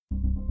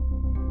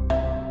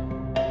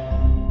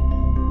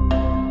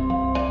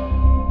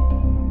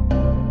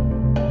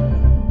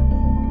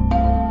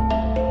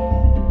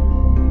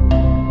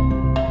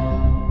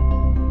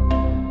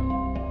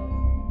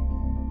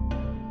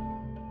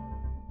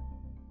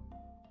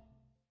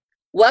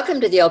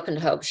Welcome to the Open to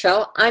Hope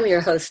Show. I'm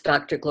your host,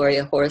 Dr.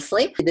 Gloria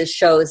Horsley. This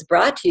show is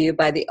brought to you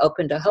by the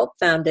Open to Hope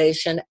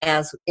Foundation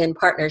as in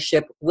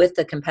partnership with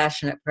the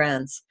Compassionate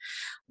Friends.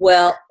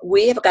 Well,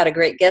 we have got a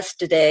great guest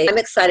today. I'm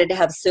excited to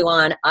have Sue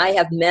on. I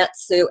have met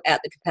Sue at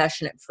the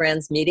Compassionate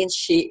Friends meetings.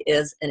 She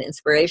is an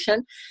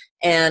inspiration,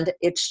 and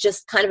it's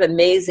just kind of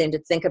amazing to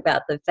think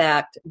about the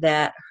fact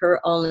that her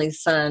only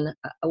son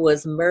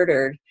was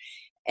murdered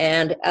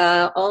and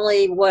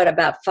only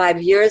about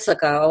 5 years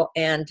ago,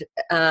 and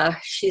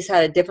she's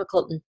had a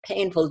difficult and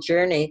painful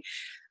journey,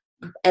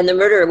 and the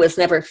murderer was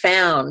never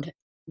found,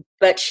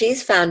 but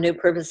she's found new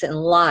purpose in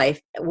life,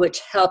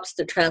 which helps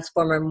to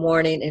transform her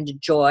mourning into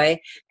joy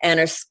and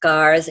her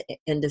scars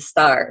into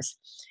stars.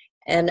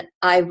 And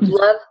I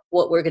love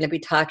what we're going to be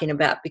talking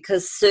about,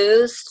 because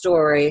Sue's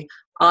story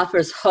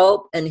offers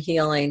hope and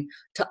healing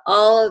to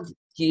all of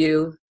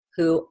you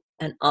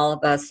and all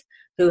of us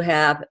who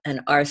have and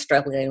are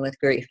struggling with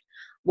grief.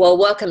 Well,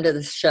 welcome to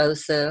the show,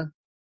 Sue.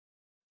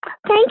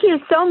 Thank you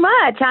so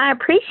much. I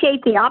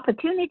appreciate the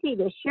opportunity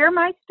to share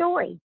my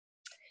story.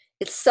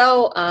 It's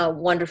so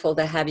wonderful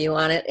to have you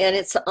on it. And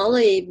it's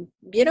only,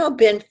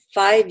 been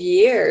 5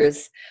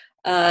 years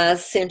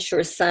since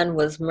your son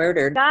was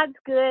murdered. God's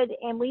good,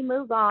 and we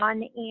move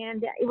on.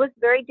 And it was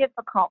very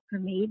difficult for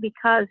me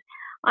because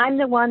I'm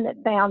the one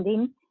that found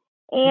him.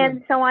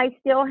 And so I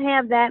still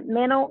have that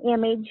mental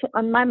image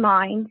on my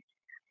mind.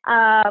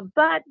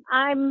 But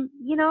I'm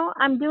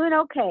doing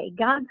okay.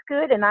 God's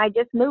good, and I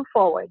just move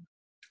forward.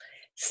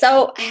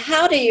 So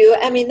how do you,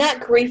 that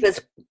grief is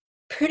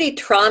pretty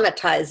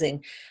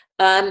traumatizing.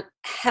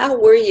 How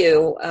were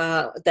you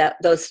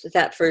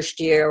that first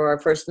year or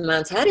first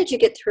months? How did you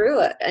get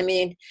through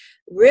it?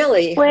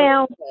 Really?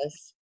 Well,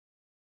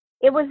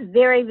 it was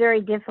very,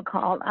 very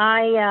difficult.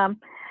 From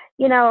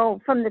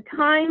the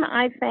time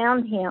I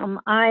found him,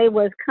 I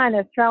was kind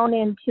of thrown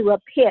into a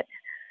pit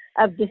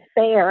of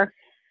despair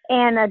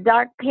and a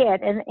dark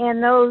pit.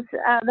 And those,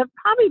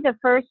 probably the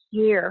first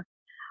year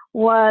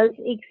was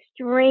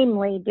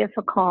extremely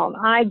difficult.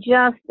 I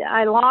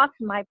lost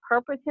my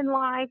purpose in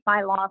life.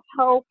 I lost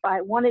hope.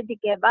 I wanted to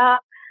give up.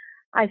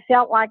 I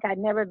felt like I'd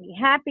never be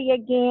happy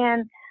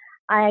again.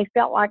 I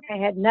felt like I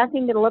had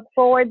nothing to look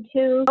forward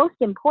to. The most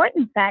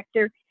important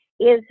factor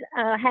is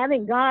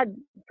having God,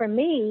 for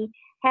me,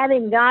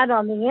 having God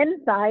on the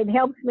inside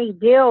helps me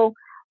deal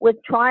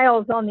with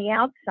trials on the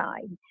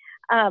outside.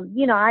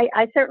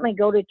 I certainly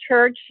go to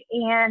church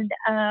and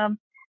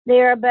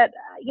but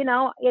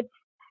it's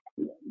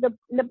the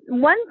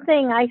one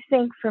thing I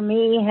think for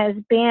me has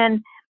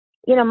been,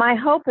 my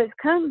hope has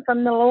come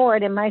from the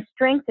Lord and my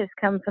strength has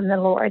come from the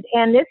Lord.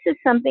 And this is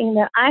something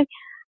that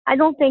I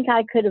don't think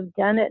I could have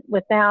done it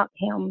without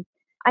him.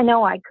 I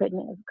know I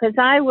couldn't have, because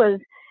I was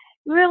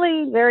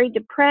really very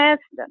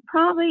depressed,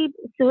 probably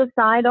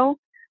suicidal,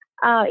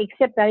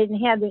 except I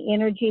didn't have the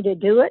energy to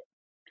do it.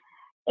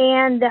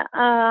 And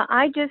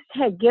I just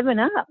had given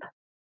up.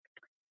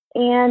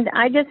 And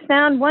I just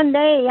found one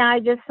day, I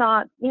just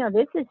thought,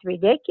 this is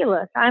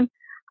ridiculous. I'm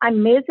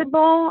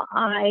miserable.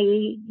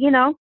 I've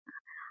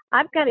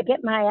got to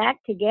get my act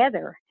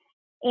together.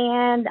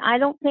 And I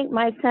don't think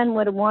my son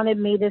would have wanted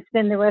me to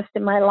spend the rest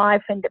of my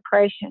life in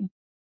depression.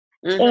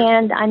 Mm-hmm.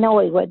 And I know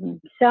he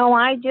wouldn't. So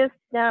I just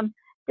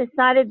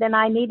decided that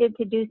I needed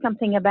to do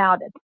something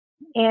about it.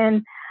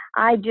 And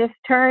I just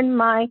turned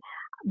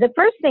the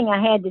first thing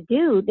I had to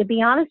do, to be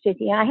honest with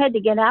you, I had to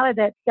get out of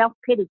that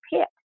self-pity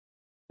pit.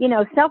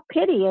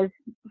 Self-pity is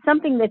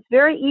something that's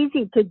very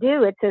easy to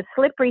do. It's a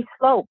slippery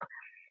slope,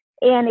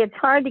 and it's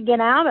hard to get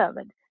out of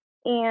it.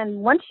 And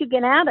once you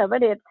get out of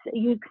it,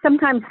 you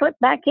sometimes slip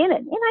back in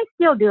it, and I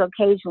still do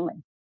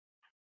occasionally.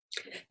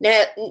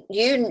 Now,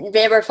 you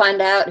never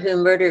find out who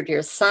murdered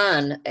your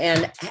son,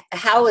 and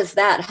how is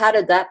that? How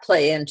did that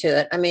play into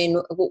it?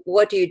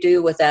 What do you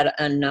do with that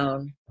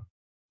unknown?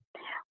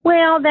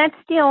 Well, that's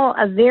still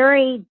a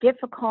very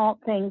difficult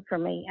thing for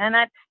me, and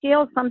that's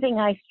still something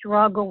I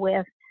struggle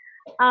with.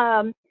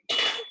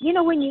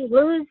 When you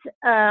lose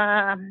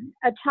a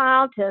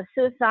child to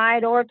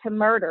suicide or to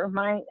murder,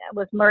 mine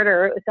was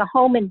murder. It was a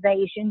home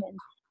invasion, and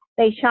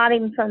they shot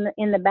him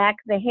in the back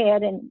of the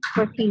head, and of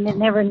course he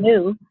never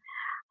knew.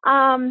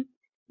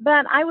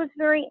 But I was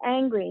very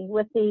angry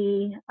with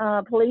the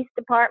police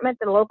department,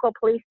 the local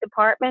police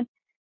department,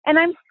 and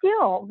I'm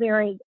still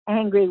very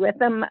angry with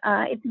them.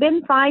 It's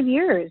been 5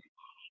 years,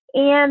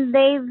 and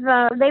they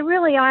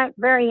really aren't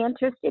very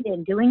interested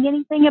in doing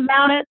anything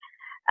about it.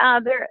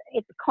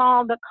 It's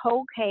called a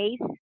cold case,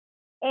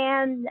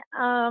 and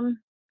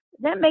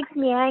that makes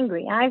me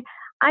angry. I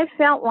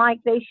felt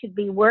like they should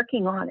be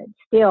working on it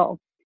still,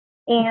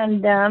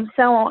 and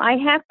so I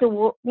have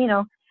to,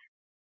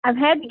 I've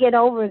had to get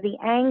over the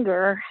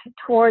anger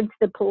towards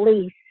the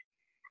police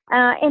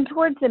and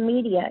towards the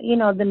media.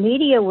 The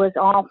media was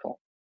awful.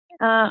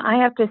 I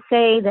have to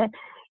say that,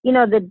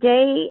 the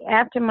day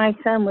after my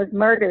son was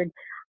murdered,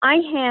 I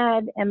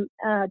had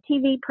a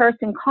TV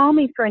person call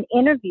me for an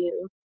interview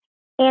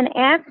and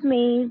asked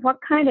me what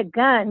kind of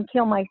gun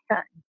killed my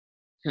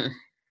son.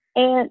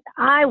 And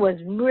I was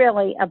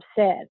really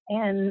upset.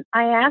 And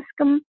I asked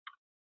him,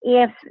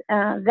 if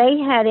they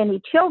had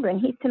any children.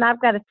 He said,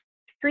 I've got a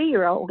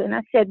 3-year-old. And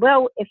I said,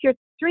 well, if your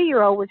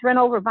 3-year-old was run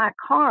over by a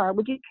car,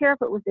 would you care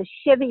if it was a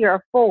Chevy or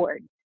a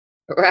Ford?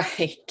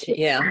 Right.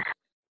 Yeah.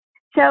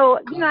 So,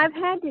 I've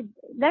had to,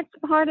 that's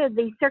part of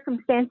the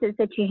circumstances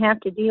that you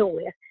have to deal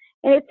with.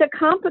 And it's a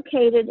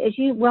complicated, as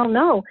you well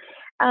know,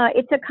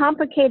 it's a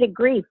complicated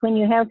grief when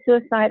you have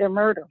suicide or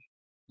murder.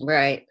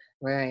 Right.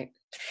 Right.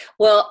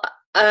 Well,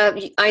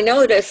 I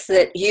noticed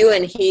that you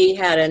and he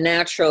had a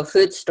natural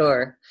food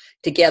store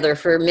together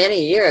for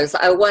many years.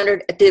 I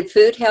wondered, did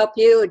food help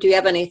you? Do you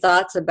have any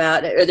thoughts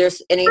about it? Or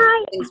there's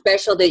anything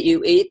special that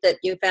you eat that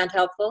you found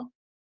helpful?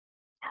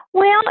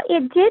 Well,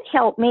 it did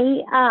help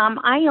me.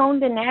 I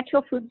owned a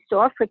natural food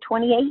store for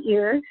 28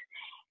 years.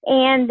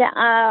 And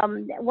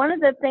one of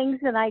the things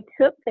that I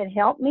took that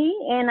helped me,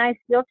 and I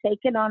still take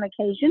it on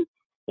occasion,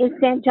 is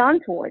St.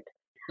 John's wort.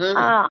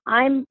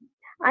 I'm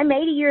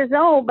 80 years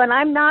old, but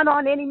I'm not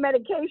on any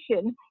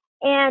medication.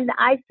 And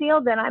I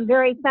feel that I'm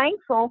very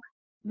thankful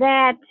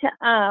that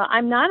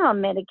I'm not on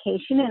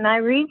medication. And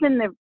the reason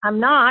that I'm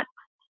not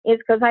is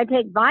because I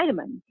take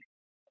vitamins.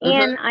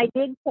 And I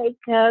did take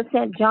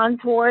St.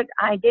 John's wort.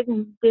 I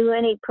didn't do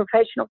any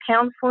professional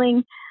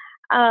counseling.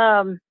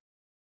 It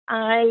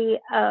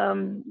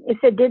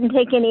didn't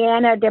take any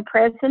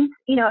antidepressants.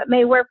 It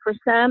may work for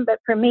some, but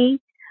for me,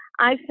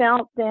 I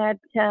felt that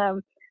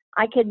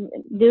I could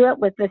do it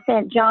with the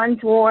St.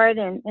 John's wort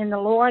and the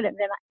Lord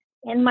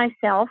and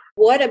myself.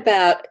 What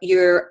about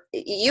you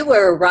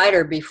were a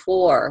writer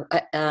before.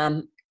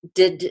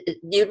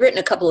 You'd written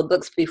a couple of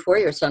books before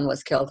your son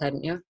was killed,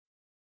 hadn't you?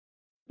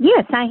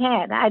 Yes, I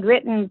had. I'd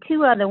written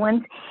 2 other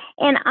ones,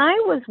 and I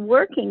was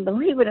working,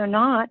 believe it or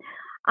not,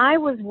 I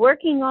was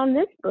working on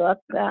this book,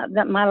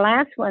 that my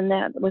last one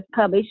that was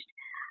published.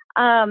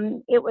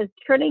 It was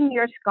Turning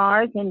Your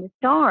Scars into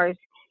Stars.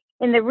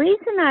 And the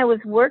reason I was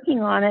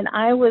working on it,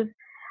 I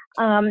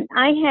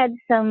had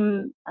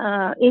some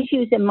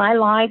issues in my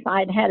life.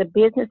 I'd had a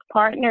business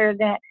partner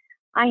that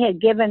I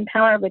had given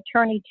power of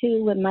attorney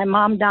to when my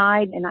mom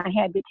died, and I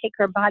had to take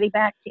her body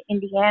back to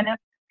Indiana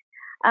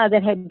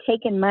that had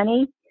taken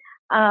money.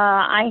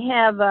 I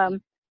have a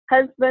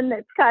husband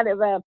that's kind of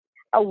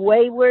a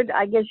wayward,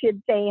 I guess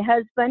you'd say,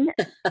 husband.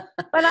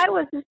 But I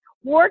was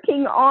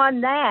working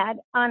on that,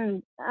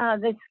 on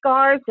the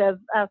scars of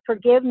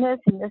forgiveness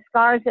and the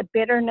scars of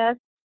bitterness.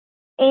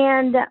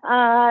 And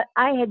I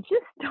had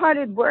just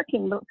started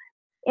working,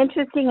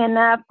 interesting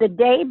enough, the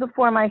day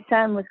before my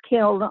son was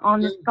killed, on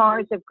the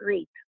scars of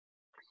grief.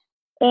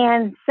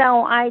 And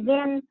so I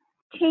then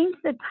changed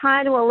the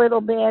title a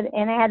little bit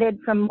and added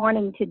From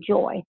Mourning to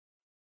Joy.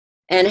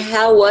 And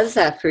how was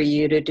that for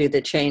you to do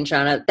the change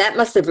on it? That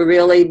must have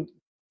really,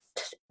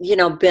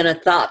 been a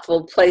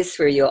thoughtful place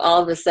for you.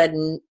 All of a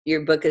sudden,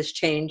 your book is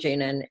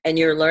changing and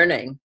you're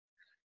learning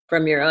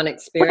from your own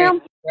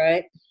experience,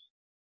 right?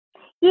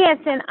 Yes,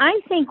 and I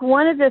think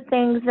one of the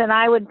things that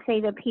I would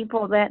say to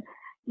people that,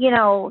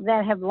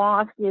 that have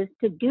lost is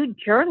to do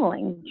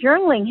journaling.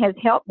 Journaling has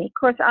helped me. Of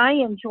course, I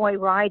enjoy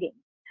writing,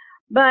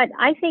 but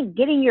I think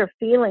getting your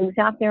feelings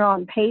out there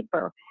on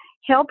paper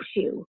helps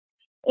you.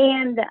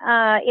 And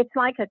it's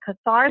like a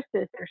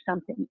catharsis or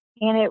something,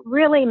 and it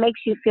really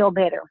makes you feel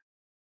better.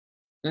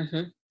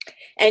 Mm-hmm.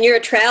 And you're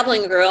a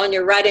traveling girl, and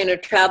you're writing a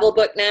travel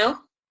book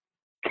now?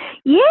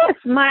 Yes,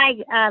 my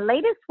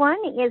latest one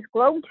is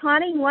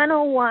Globetrotting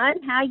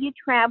 101, How You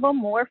Travel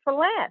More for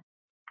Less.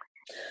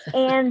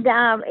 And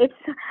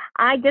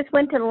I just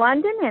went to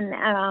London, and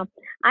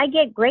I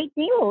get great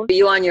deals. Are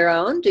you on your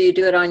own? Do you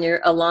do it on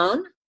your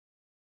alone?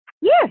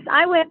 Yes,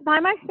 I went by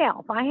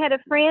myself. I had a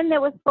friend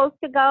that was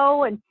supposed to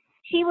go, and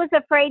she was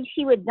afraid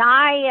she would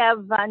die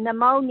of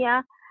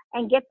pneumonia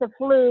and get the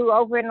flu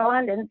over in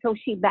London, so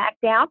she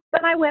backed out.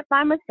 But I went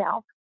by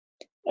myself.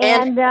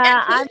 And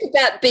talk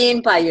about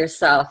being by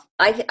yourself.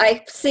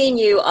 I've seen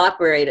you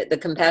operate at the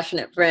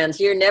Compassionate Friends.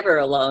 You're never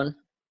alone.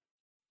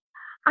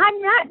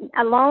 I'm not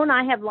alone.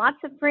 I have lots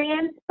of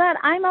friends, but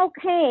I'm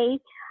okay.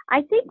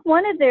 I think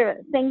one of the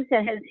things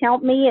that has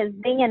helped me is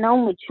being an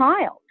only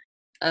child.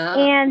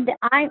 And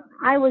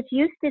I was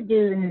used to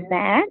doing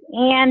that.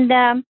 And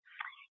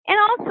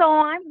also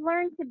I've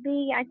learned to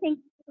be, I think,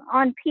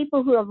 on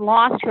people who have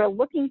lost, who are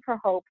looking for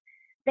hope,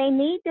 they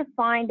need to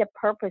find a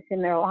purpose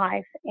in their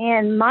life.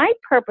 And my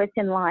purpose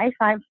in life,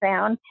 I've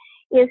found,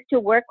 is to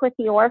work with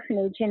the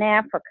orphanage in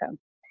Africa.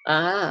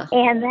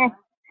 And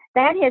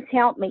that has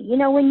helped me.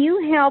 When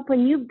you help,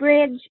 when you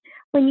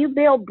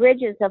build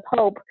bridges of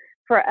hope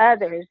for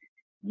others,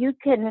 you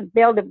can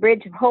build a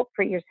bridge of hope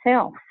for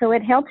yourself. So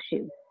it helps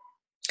you.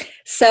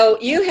 So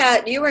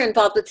you were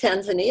involved with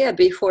Tanzania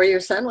before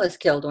your son was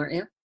killed, weren't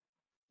you?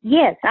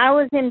 Yes, I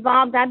was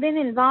involved. I've been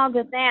involved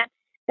with that.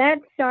 That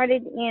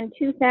started in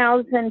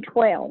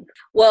 2012.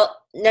 Well,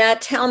 now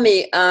tell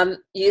me,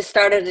 you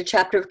started a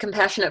chapter of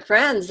Compassionate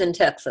Friends in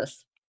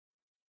Texas.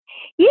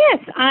 Yes,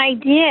 I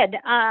did.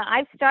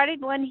 I've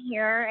started one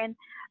here, and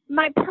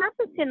my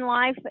purpose in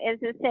life, as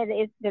I said,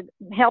 is to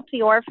help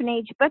the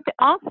orphanage, but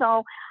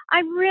also I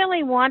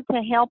really want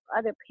to help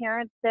other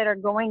parents that are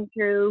going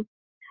through.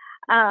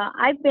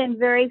 I've been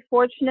very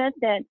fortunate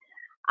that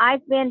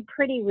I've been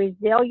pretty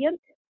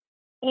resilient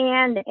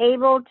and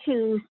able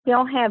to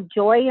still have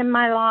joy in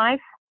my life.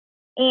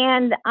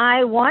 And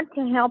I want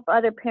to help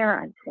other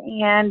parents.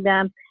 And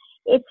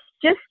it's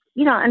just,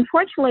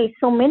 unfortunately,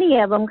 so many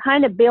of them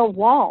kind of build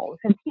walls.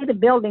 Instead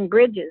of building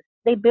bridges,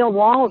 they build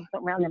walls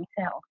around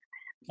themselves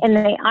and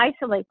they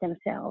isolate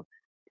themselves.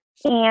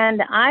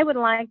 And I would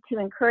like to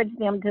encourage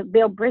them to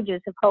build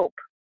bridges of hope.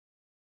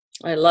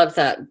 I love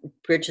that,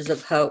 bridges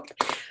of hope.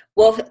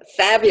 Well,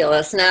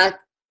 fabulous. Now,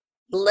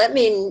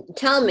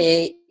 tell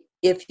me,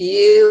 if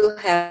you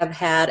have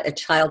had a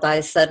child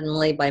die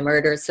suddenly by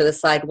murder,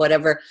 suicide,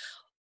 whatever,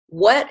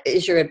 what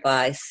is your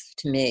advice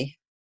to me?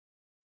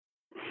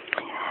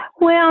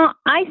 Well,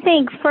 I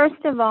think,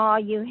 first of all,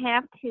 you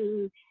have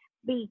to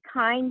be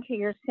kind to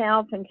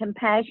yourself and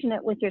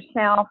compassionate with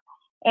yourself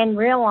and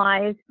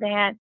realize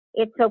that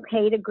it's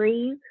okay to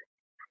grieve.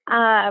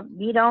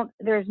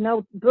 There's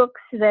no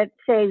books that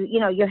say,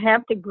 you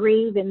have to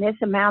grieve in this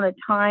amount of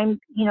time,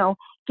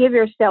 give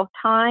yourself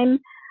time.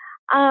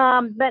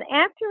 But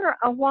after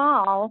a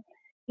while,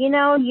 you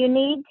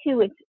need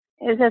to,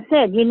 as I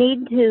said, you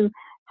need to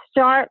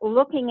start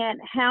looking at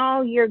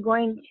how you're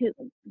going to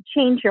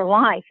change your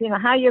life,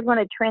 how you're going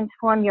to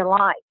transform your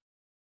life.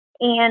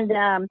 And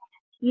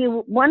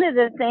one of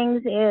the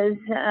things is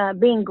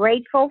being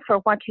grateful for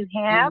what you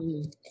have.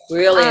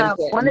 Really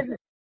important.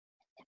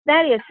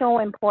 That is so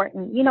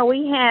important.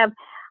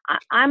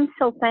 I'm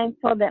so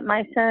thankful that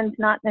my son's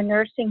not in a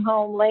nursing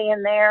home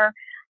laying there.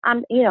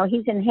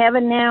 He's in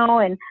heaven now,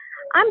 and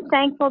I'm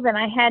thankful that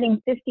I had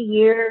him 50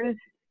 years.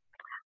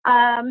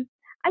 I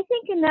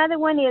think another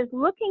one is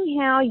looking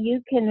how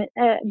you can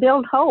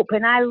build hope.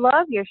 And I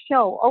love your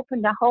show,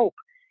 Open to Hope.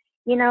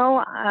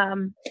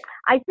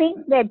 I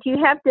think that you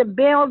have to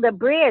build a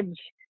bridge,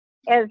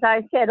 as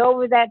I said,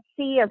 over that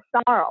sea of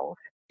sorrows.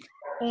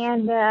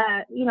 And,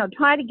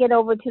 try to get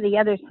over to the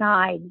other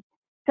side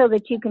so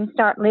that you can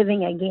start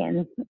living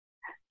again.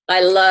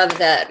 I love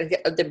that,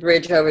 the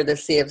bridge over the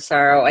sea of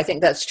sorrow. I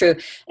think that's true.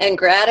 And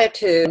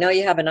gratitude. I know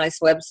you have a nice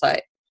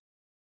website.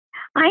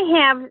 I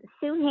have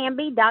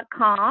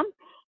SueHamby.com,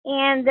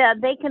 and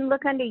they can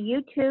look under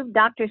YouTube,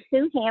 Dr.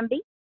 Sue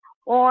Hamby,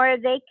 or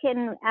they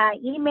can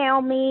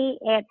email me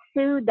at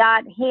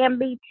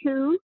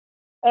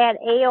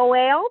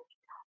sue.hamby2@AOL,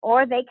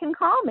 or they can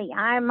call me.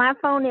 My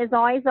phone is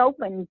always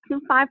open,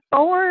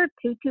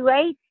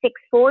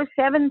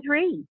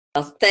 254-228-6473.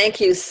 Well, thank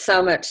you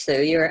so much,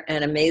 Sue. You're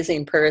an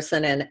amazing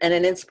person and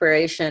an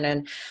inspiration,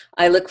 and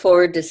I look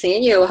forward to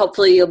seeing you.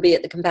 Hopefully you'll be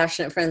at the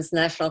Compassionate Friends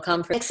National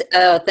Conference.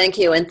 Thank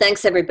you, and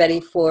thanks everybody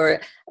for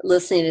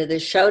listening to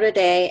this show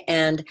today.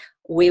 And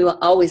we will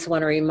always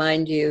want to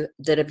remind you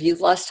that if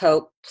you've lost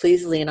hope,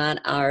 please lean on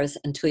ours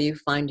until you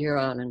find your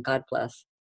own, and God bless.